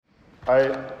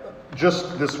I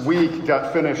just this week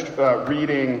got finished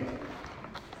reading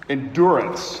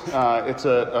Endurance. It's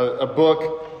a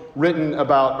book written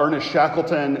about Ernest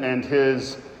Shackleton and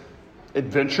his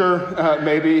adventure,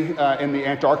 maybe, in the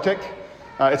Antarctic.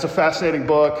 It's a fascinating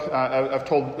book. I've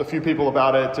told a few people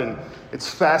about it, and it's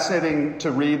fascinating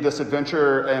to read this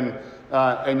adventure,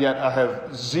 and yet I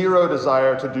have zero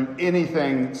desire to do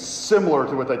anything similar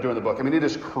to what they do in the book. I mean, it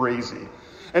is crazy.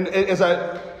 And as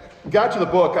I got to the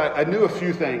book, I knew a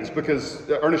few things, because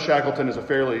Ernest Shackleton is a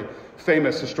fairly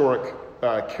famous historic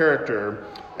character,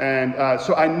 and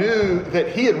so I knew that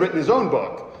he had written his own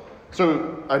book.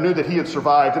 So I knew that he had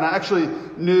survived, and I actually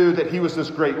knew that he was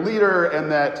this great leader,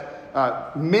 and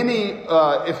that many,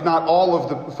 if not all of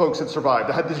the folks had survived.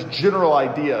 I had these general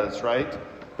ideas, right?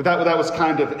 But that was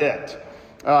kind of it.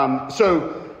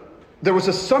 So there was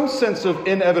some sense of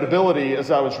inevitability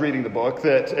as I was reading the book,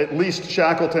 that at least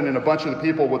Shackleton and a bunch of the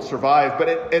people would survive. But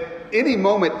at any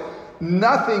moment,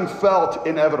 nothing felt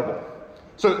inevitable.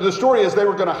 So the story is they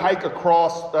were going to hike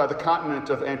across the continent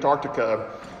of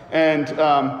Antarctica.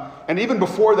 And even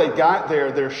before they got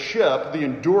there, their ship, the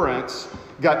Endurance,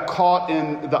 got caught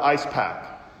in the ice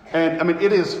pack. And I mean,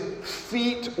 it is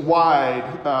feet wide.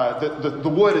 The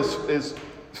wood is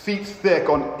feet thick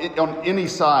on any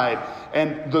side.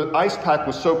 And the ice pack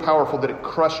was so powerful that it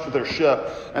crushed their ship.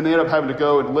 And they ended up having to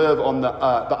go and live on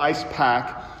the ice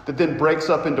pack that then breaks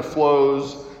up into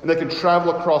floes. And they can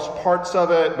travel across parts of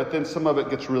it, but then some of it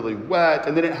gets really wet.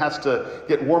 And then it has to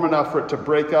get warm enough for it to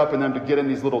break up and then to get in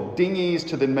these little dinghies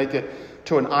to then make it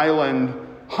to an island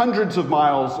hundreds of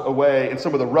miles away in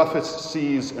some of the roughest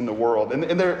seas in the world.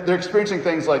 And they're experiencing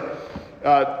things like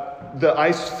the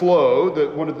ice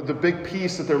floe, one of the big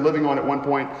piece that they're living on at one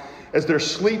point. As they're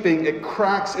sleeping, it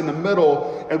cracks in the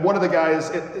middle, and one of the guys,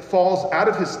 it falls out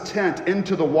of his tent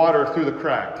into the water through the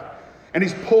crack. And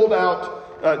he's pulled out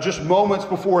just moments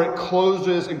before it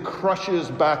closes and crushes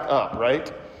back up,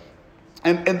 right?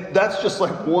 And that's just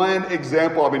like one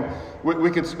example. I mean,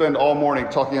 we could spend all morning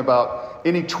talking about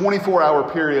any 24-hour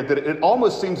period that it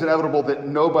almost seems inevitable that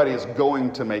nobody is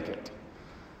going to make it.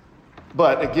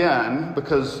 But again,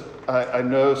 because I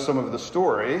know some of the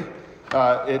story,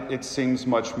 it seems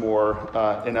much more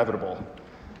inevitable.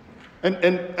 And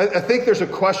I think there's a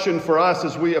question for us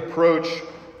as we approach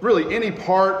really any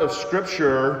part of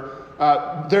Scripture.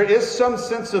 There is some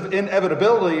sense of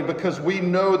inevitability because we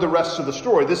know the rest of the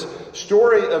story. This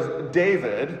story of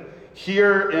David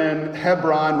here in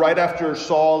Hebron, right after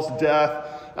Saul's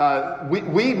death,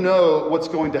 we know what's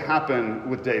going to happen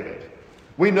with David.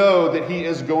 We know that he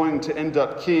is going to end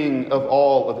up king of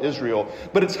all of Israel.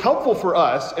 But it's helpful for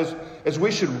us, as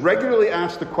we should regularly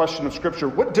ask the question of Scripture,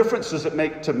 what difference does it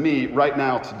make to me right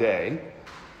now, today?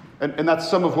 And that's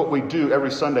some of what we do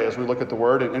every Sunday as we look at the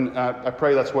Word. And I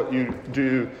pray that's what you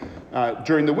do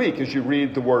during the week as you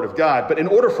read the Word of God. But in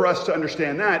order for us to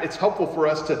understand that, it's helpful for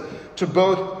us to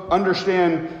both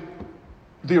understand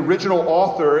the original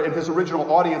author and his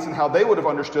original audience and how they would have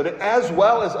understood it, as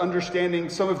well as understanding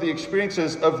some of the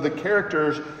experiences of the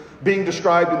characters being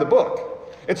described in the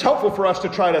book. It's helpful for us to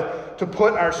try to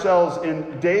put ourselves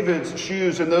in David's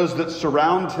shoes and those that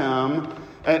surround him,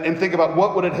 and think about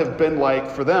what would it have been like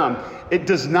for them. It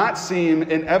does not seem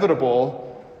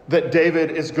inevitable that David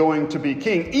is going to be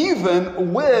king,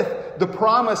 even with the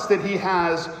promise that he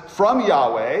has from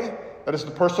Yahweh. That is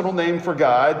the personal name for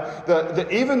God.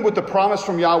 Even with the promise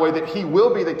from Yahweh that he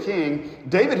will be the king,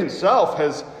 David himself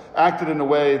has acted in a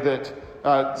way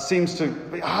that seems to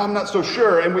be, I'm not so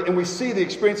sure. And we see the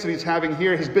experience that he's having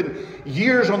here. He's been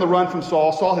years on the run from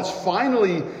Saul. Saul has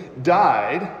finally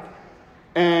died.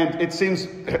 And it seems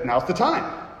now's the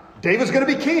time. David's going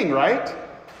to be king, right?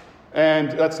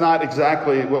 And that's not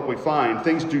exactly what we find.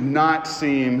 Things do not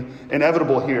seem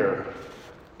inevitable here.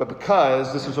 But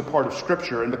because this is a part of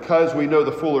Scripture, and because we know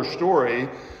the fuller story,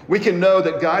 we can know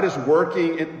that God is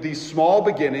working in these small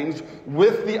beginnings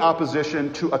with the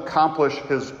opposition to accomplish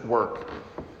his work.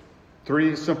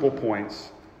 3 simple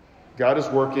points. God is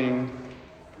working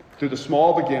through the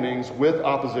small beginnings with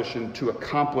opposition to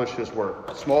accomplish his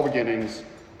work. Small beginnings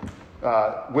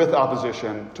with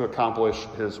opposition to accomplish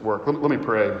his work. Let me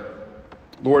pray.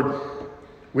 Lord,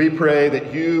 we pray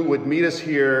that you would meet us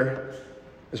here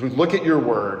as we look at your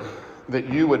word,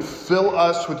 that you would fill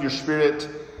us with your Spirit,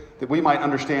 that we might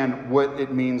understand what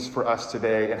it means for us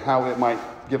today and how it might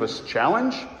give us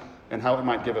challenge and how it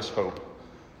might give us hope.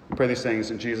 We pray these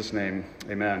things in Jesus' name.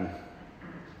 Amen.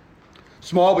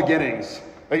 Small beginnings.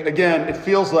 Again, it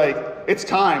feels like it's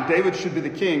time. David should be the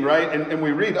king, right? And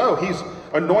we read, he's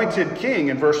anointed king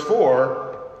in verse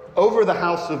 4 over the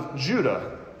house of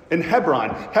Judah in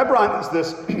Hebron. Hebron is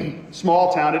this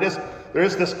small town. It is there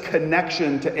is this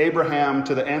connection to Abraham,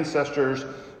 to the ancestors,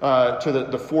 to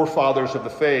the forefathers of the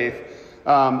faith.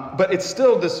 But it's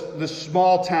still this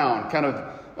small town, kind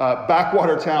of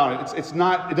backwater town.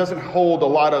 It doesn't hold a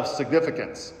lot of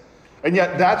significance. And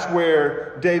yet that's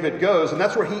where David goes, and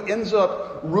that's where he ends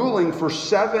up ruling for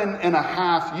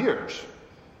 7.5 years.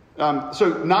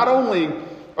 So not only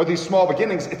are these small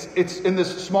beginnings, it's in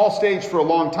this small stage for a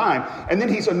long time. And then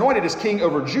he's anointed as king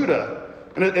over Judah.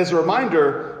 And as a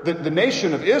reminder, the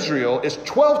nation of Israel is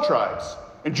 12 tribes,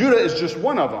 and Judah is just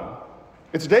one of them.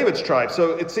 It's David's tribe.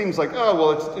 So it seems like, oh,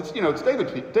 well, it's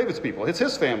David's people. It's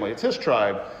his family. It's his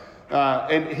tribe.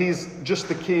 And he's just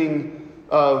the king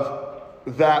of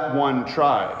that one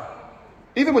tribe.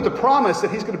 Even with the promise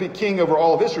that he's going to be king over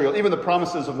all of Israel, even the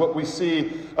promises of what we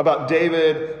see about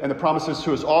David and the promises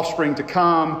to his offspring to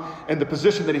come and the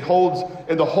position that he holds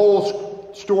in the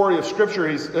whole story of Scripture.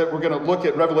 We're going to look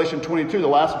at Revelation 22, the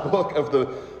last book of the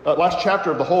last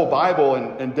chapter of the whole Bible,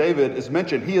 and David is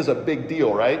mentioned. He is a big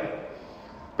deal, right?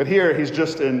 But here he's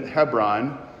just in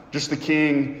Hebron, just the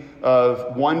king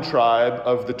of one tribe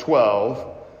of the 12,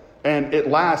 and it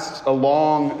lasts a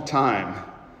long time.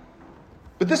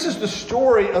 But this is the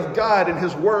story of God and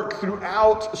his work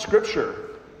throughout Scripture.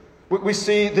 We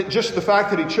see that just the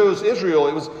fact that he chose Israel,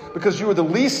 it was because you were the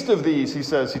least of these, he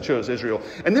says he chose Israel.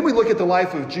 And then we look at the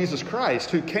life of Jesus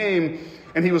Christ, who came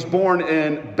and he was born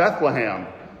in Bethlehem,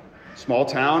 small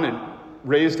town, and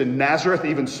raised in Nazareth,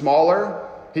 even smaller.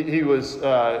 He was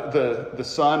the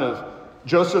son of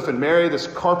Joseph and Mary, this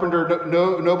carpenter,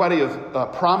 nobody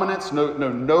of prominence,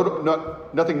 nothing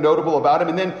notable about him.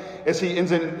 And then as he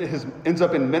ends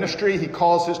up in ministry, he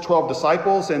calls his 12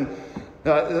 disciples, and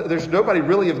there's nobody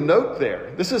really of note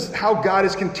there. This is how God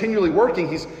is continually working.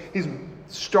 He's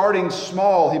starting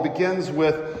small. He begins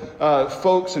with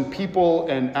folks and people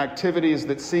and activities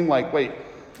that seem like, wait,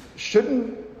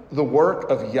 shouldn't the work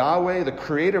of Yahweh, the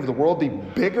creator of the world, be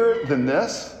bigger than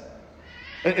this?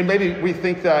 And maybe we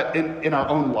think that in our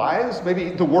own lives, maybe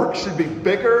the work should be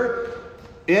bigger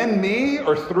in me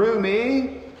or through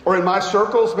me or in my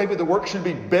circles. Maybe the work should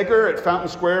be bigger at Fountain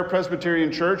Square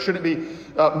Presbyterian Church. Should it be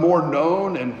more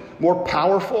known and more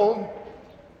powerful?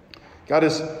 God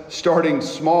is starting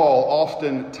small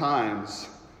oftentimes.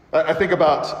 I think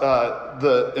about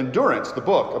the Endurance, the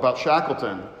book about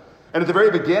Shackleton. And at the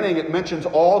very beginning, it mentions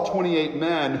all 28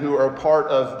 men who are a part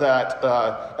of that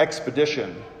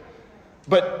expedition.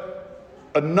 But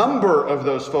a number of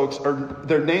those folks,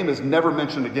 their name is never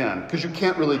mentioned again, because you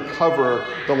can't really cover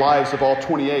the lives of all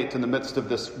 28 in the midst of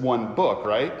this one book,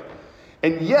 right?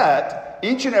 And yet,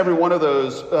 each and every one of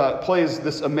those plays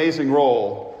this amazing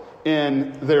role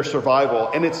in their survival.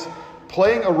 And it's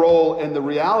playing a role in the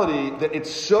reality that at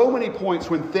so many points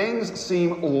when things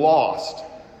seem lost,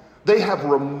 they have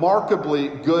remarkably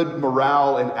good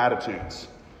morale and attitudes.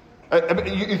 I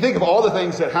mean, you think of all the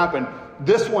things that happen.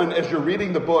 This one, as you're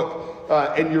reading the book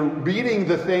and you're reading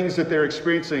the things that they're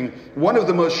experiencing, one of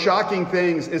the most shocking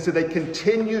things is that they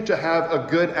continue to have a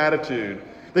good attitude.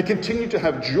 They continue to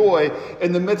have joy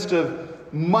in the midst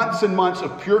of months and months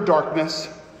of pure darkness,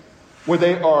 where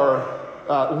they are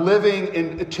living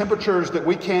in temperatures that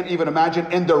we can't even imagine,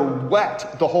 and they're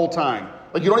wet the whole time.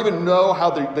 Like, you don't even know how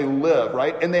they live,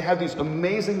 right? And they have these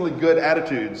amazingly good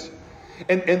attitudes.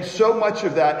 And so much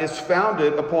of that is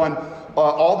founded upon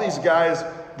all these guys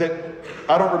that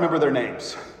I don't remember their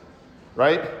names,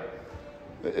 right?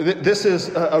 This is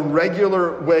a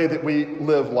regular way that we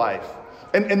live life.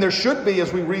 And there should be,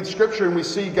 as we read Scripture and we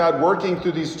see God working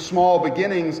through these small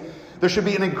beginnings, there should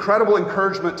be an incredible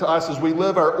encouragement to us as we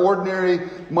live our ordinary,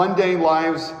 mundane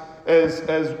lives,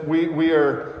 as we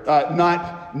are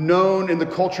not known in the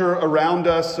culture around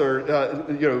us, or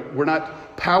we're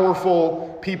not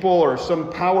powerful people or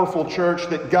some powerful church,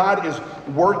 that God is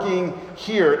working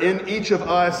here in each of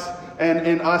us and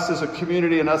in us as a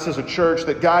community and us as a church,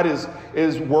 that God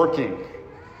is working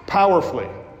powerfully.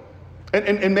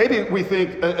 And maybe we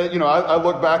think, I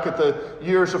look back at the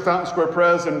years of Fountain Square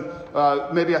Pres, and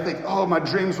maybe I think, oh, my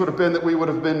dreams would have been that we would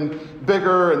have been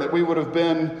bigger and that we would have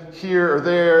been here or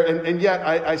there. And yet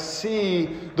I see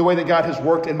the way that God has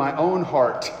worked in my own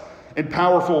heart in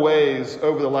powerful ways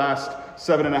over the last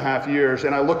 7.5 years.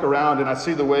 And I look around and I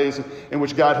see the ways in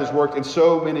which God has worked in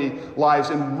so many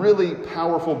lives in really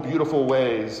powerful, beautiful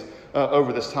ways.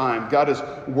 Over this time, God is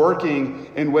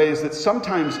working in ways that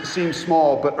sometimes seem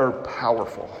small but are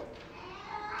powerful.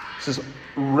 This is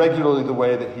regularly the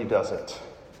way that he does it.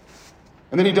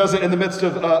 And then he does it in the midst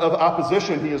of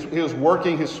opposition. He is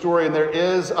working his story, and there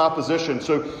is opposition.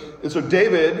 So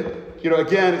David,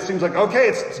 again, it seems like, okay,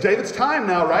 it's David's time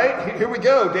now, right? Here we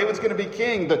go. David's going to be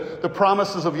king. The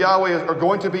promises of Yahweh are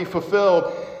going to be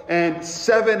fulfilled. and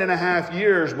 7.5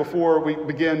 years before we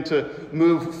begin to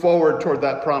move forward toward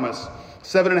that promise.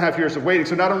 7.5 years of waiting.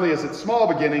 So not only is it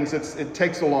small beginnings, it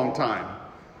takes a long time.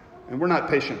 And we're not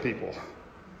patient people.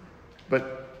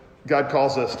 But God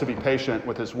calls us to be patient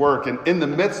with his work. And in the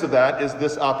midst of that is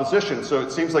this opposition. So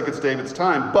it seems like it's David's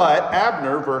time. But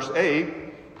Abner, verse 8,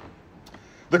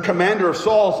 the commander of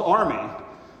Saul's army,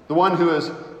 the one who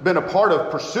has been a part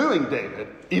of pursuing David,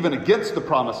 even against the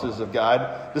promises of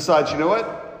God, decides, you know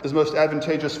what is most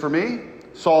advantageous for me?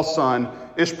 Saul's son,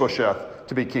 Ishbosheth,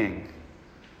 to be king.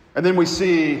 And then we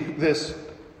see this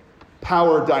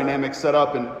power dynamic set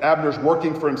up, and Abner's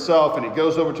working for himself, and he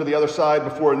goes over to the other side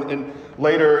before,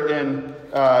 later in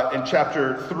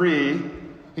chapter 3,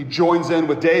 he joins in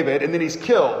with David, and then he's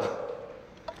killed.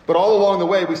 But all along the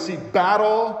way, we see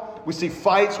battle, we see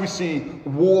fights, we see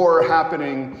war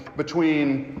happening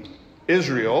between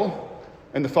Israel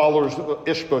and the followers of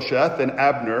Ishbosheth and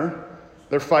Abner.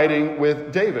 They're fighting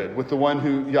with David, with the one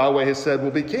who Yahweh has said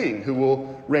will be king, who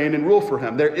will reign and rule for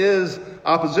him. There is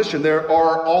opposition. There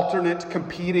are alternate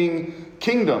competing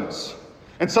kingdoms.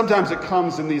 And sometimes it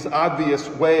comes in these obvious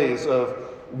ways of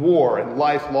war and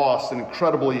life lost and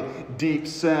incredibly deep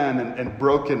sin and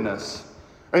brokenness.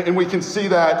 And we can see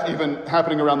that even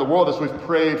happening around the world as we've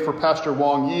prayed for Pastor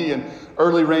Wang Yi and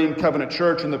Early Rain Covenant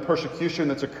Church and the persecution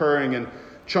that's occurring in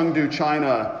Chengdu,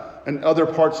 China, and other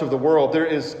parts of the world. There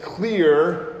is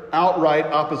clear, outright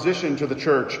opposition to the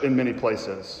church in many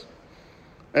places.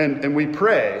 And we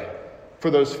pray for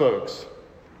those folks.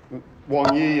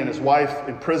 Wang Yi and his wife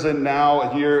in prison now,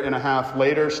 1.5 years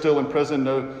later, still in prison,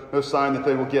 no sign that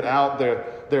they will get out.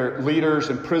 Their leaders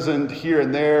imprisoned here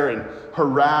and there and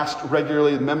harassed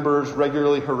regularly, members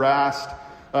regularly harassed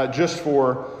just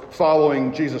for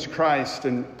following Jesus Christ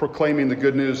and proclaiming the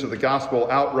good news of the gospel.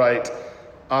 Outright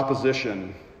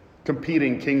opposition.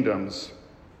 Competing kingdoms.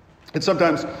 And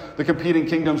sometimes the competing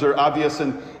kingdoms are obvious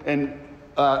and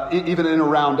even in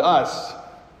around us,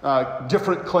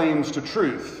 different claims to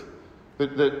truth.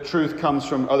 That truth comes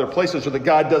from other places, or that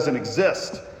God doesn't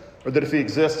exist, or that if he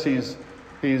exists,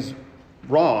 he's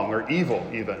wrong or evil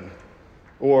even,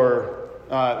 or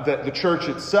that the church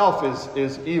itself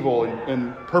is evil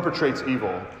and perpetrates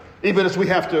evil. Even as we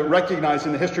have to recognize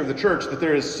in the history of the church that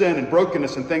there is sin and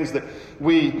brokenness and things that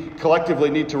we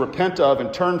collectively need to repent of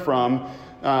and turn from,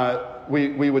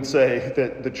 we would say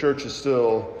that the church is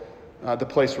still the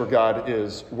place where God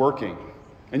is working.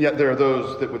 And yet there are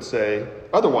those that would say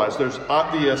otherwise. There's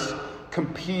obvious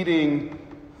competing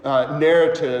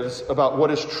narratives about what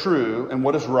is true and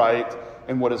what is right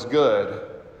and what is good.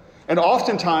 And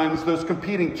oftentimes those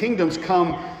competing kingdoms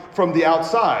come from the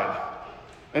outside.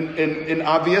 And in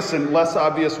obvious and less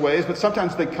obvious ways, but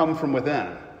sometimes they come from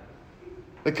within.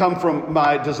 They come from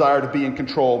my desire to be in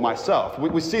control myself.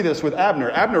 We see this with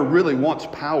Abner. Abner really wants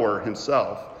power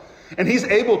himself. And he's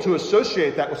able to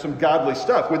associate that with some godly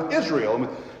stuff. With Israel, and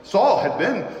with Saul had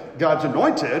been God's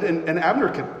anointed, and Abner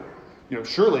could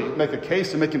surely make a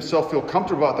case and make himself feel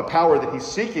comfortable about the power that he's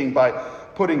seeking by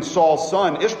putting Saul's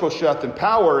son Ishbosheth in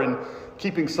power and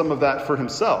keeping some of that for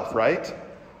himself, right?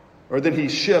 Or then he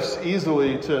shifts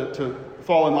easily to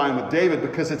fall in line with David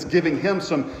because it's giving him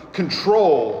some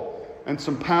control and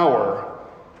some power.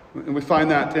 And we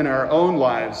find that in our own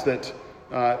lives, that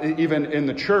even in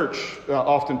the church,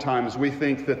 oftentimes we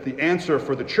think that the answer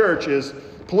for the church is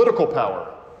political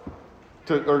power,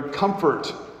 or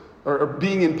comfort, or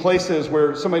being in places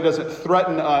where somebody doesn't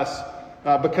threaten us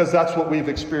because that's what we've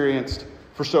experienced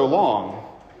for so long.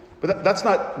 But that's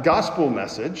not gospel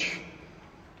message.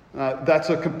 That's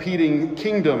a competing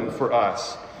kingdom for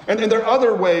us. And there are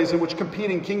other ways in which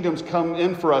competing kingdoms come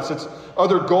in for us. It's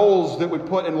other goals that we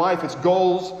put in life. It's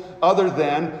goals other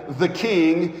than the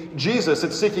King, Jesus.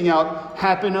 It's seeking out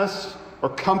happiness or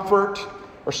comfort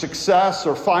or success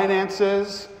or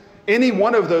finances. Any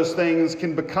one of those things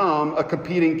can become a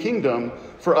competing kingdom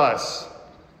for us.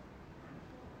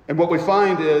 And what we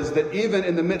find is that even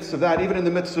in the midst of that, even in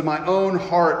the midst of my own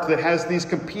heart that has these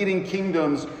competing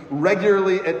kingdoms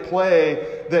regularly at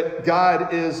play, that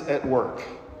God is at work.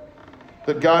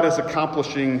 That God is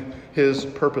accomplishing his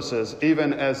purposes,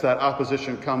 even as that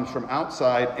opposition comes from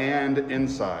outside and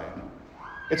inside.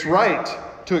 It's right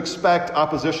to expect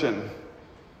opposition.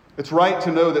 It's right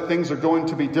to know that things are going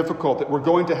to be difficult, that we're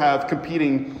going to have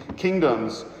competing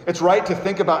kingdoms. It's right to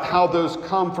think about how those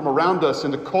come from around us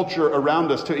and the culture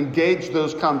around us, to engage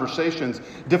those conversations,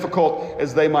 difficult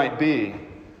as they might be.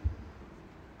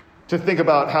 To think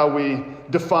about how we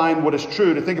define what is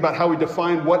true, to think about how we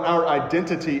define what our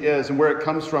identity is and where it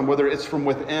comes from, whether it's from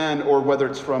within or whether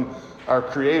it's from our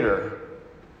Creator.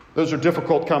 Those are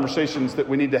difficult conversations that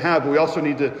we need to have, but we also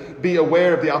need to be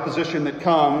aware of the opposition that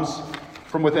comes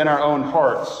from within our own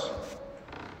hearts.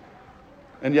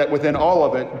 And yet within all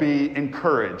of it, be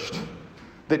encouraged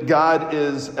that God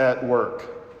is at work.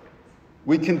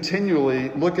 We continually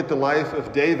look at the life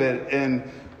of David, and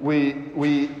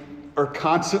we are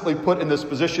constantly put in this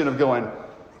position of going,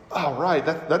 oh, right,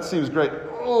 that seems great.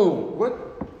 Oh,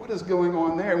 what is going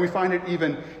on there? And we find it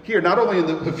even here, not only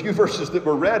in the few verses that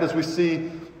were read, as we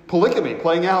see polygamy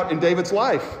playing out in David's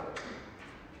life,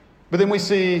 but then we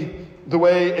see the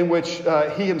way in which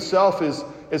he himself is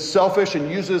selfish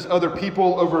and uses other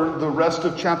people over the rest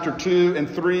of chapter 2 and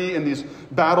 3 in these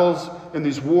battles, in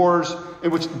these wars,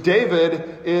 in which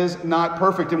David is not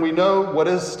perfect. And we know what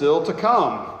is still to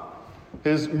come.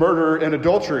 His murder and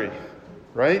adultery,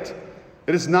 right?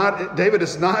 David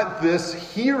is not this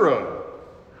hero.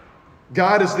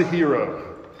 God is the hero.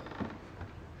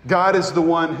 God is the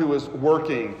one who is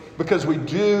working, because we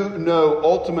do know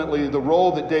ultimately the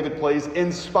role that David plays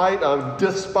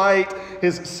despite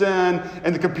his sin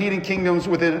and the competing kingdoms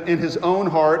in his own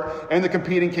heart and the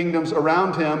competing kingdoms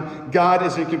around him. God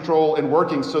is in control and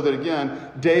working, so that again,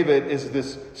 David is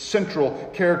this central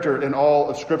character in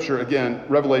all of Scripture. Again,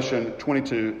 Revelation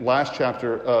 22, last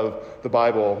chapter of the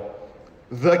Bible.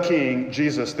 The King,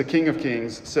 Jesus, the King of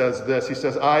Kings, says this. He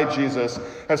says, I, Jesus,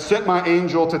 have sent my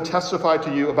angel to testify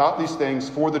to you about these things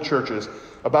for the churches,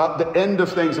 about the end of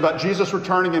things, about Jesus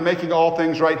returning and making all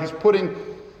things right.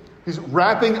 He's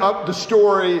wrapping up the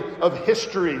story of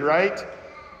history, right?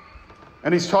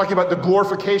 And he's talking about the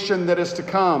glorification that is to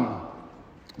come,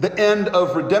 the end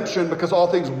of redemption, because all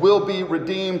things will be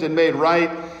redeemed and made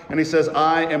right. And he says,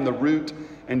 I am the root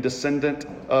and descendant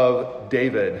of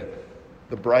David,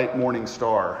 the bright morning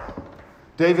star.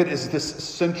 David is this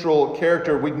central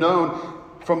character. We've known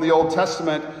from the Old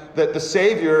Testament that the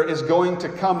Savior is going to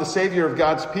come. The Savior of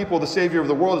God's people, the Savior of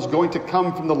the world, is going to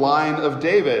come from the line of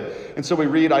David. And so we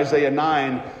read Isaiah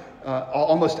 9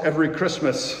 almost every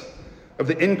Christmas. Of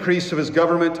the increase of his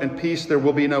government and peace there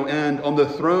will be no end on the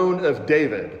throne of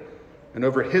David and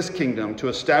over his kingdom, to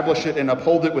establish it and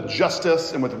uphold it with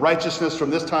justice and with righteousness from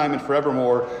this time and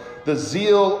forevermore. The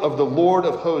zeal of the Lord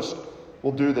of hosts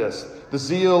will do this. The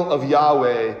zeal of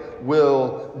Yahweh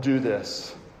will do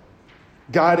this.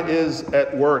 God is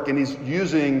at work, and he's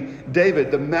using David,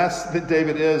 the mess that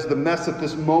David is, the mess that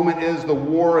this moment is, the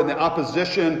war and the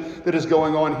opposition that is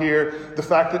going on here, the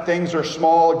fact that things are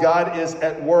small. God is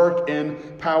at work in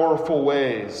powerful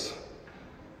ways.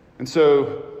 And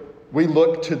so we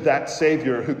look to that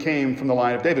Savior who came from the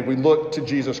line of David. We look to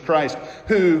Jesus Christ,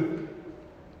 who,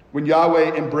 when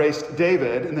Yahweh embraced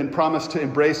David and then promised to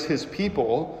embrace his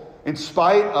people, in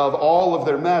spite of all of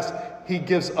their mess, he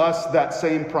gives us that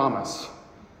same promise.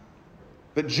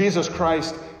 That Jesus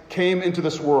Christ came into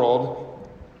this world,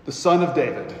 the Son of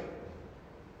David,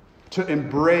 to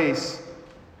embrace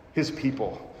his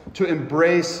people, to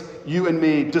embrace you and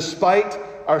me, despite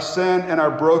our sin and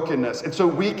our brokenness. And so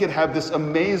we can have this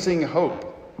amazing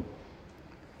hope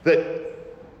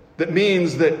that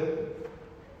means that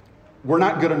we're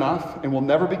not good enough and we'll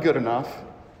never be good enough.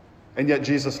 And yet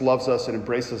Jesus loves us and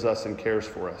embraces us and cares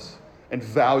for us and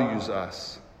values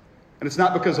us. And it's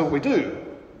not because of what we do.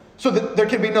 So that there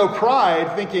can be no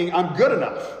pride thinking I'm good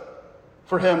enough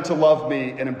for him to love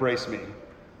me and embrace me.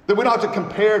 That we don't have to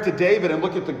compare to David and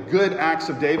look at the good acts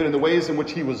of David and the ways in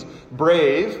which he was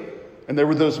brave. And there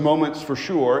were those moments for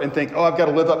sure. And think, I've got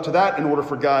to live up to that in order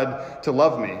for God to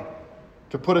love me.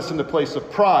 To put us in the place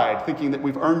of pride, thinking that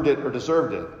we've earned it or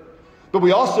deserved it. But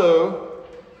we also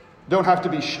don't have to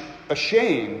be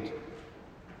ashamed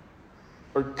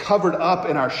or covered up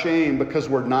in our shame because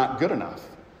we're not good enough.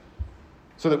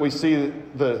 So that we see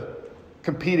the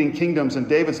competing kingdoms in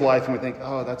David's life and we think,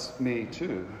 oh, that's me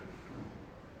too.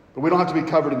 But we don't have to be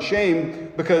covered in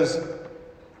shame because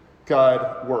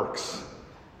God works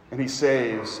and he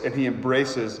saves and he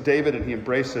embraces David and he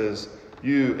embraces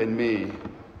you and me.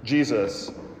 Jesus,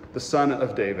 the Son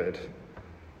of David,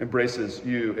 embraces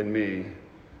you and me.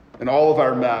 In all of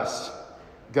our mess,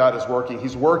 God is working.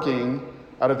 He's working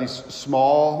out of these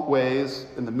small ways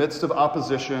in the midst of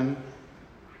opposition,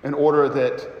 in order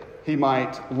that he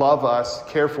might love us,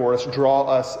 care for us, draw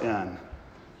us in.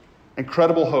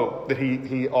 Incredible hope that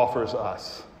he offers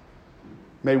us.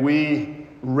 May we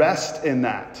rest in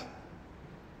that.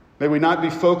 May we not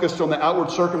be focused on the outward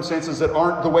circumstances that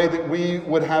aren't the way that we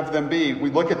would have them be.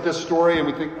 We look at this story and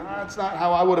we think, that's not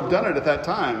how I would have done it at that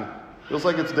time. Feels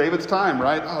like it's David's time,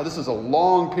 right? Oh, this is a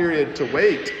long period to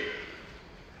wait.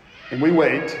 And we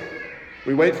wait.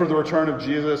 We wait for the return of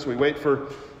Jesus. We wait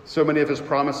for so many of his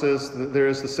promises. There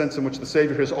is the sense in which the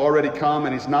Savior has already come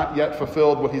and he's not yet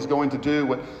fulfilled what he's going to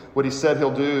do, what he said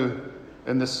he'll do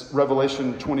in this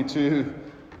Revelation 22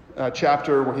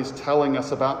 chapter where he's telling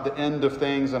us about the end of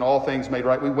things and all things made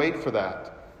right. We wait for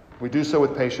that. We do so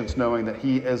with patience, knowing that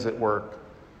he is at work.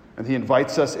 And he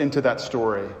invites us into that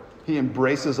story. He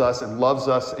embraces us and loves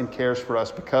us and cares for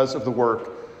us because of the work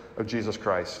of Jesus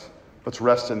Christ. Let's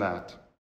rest in that.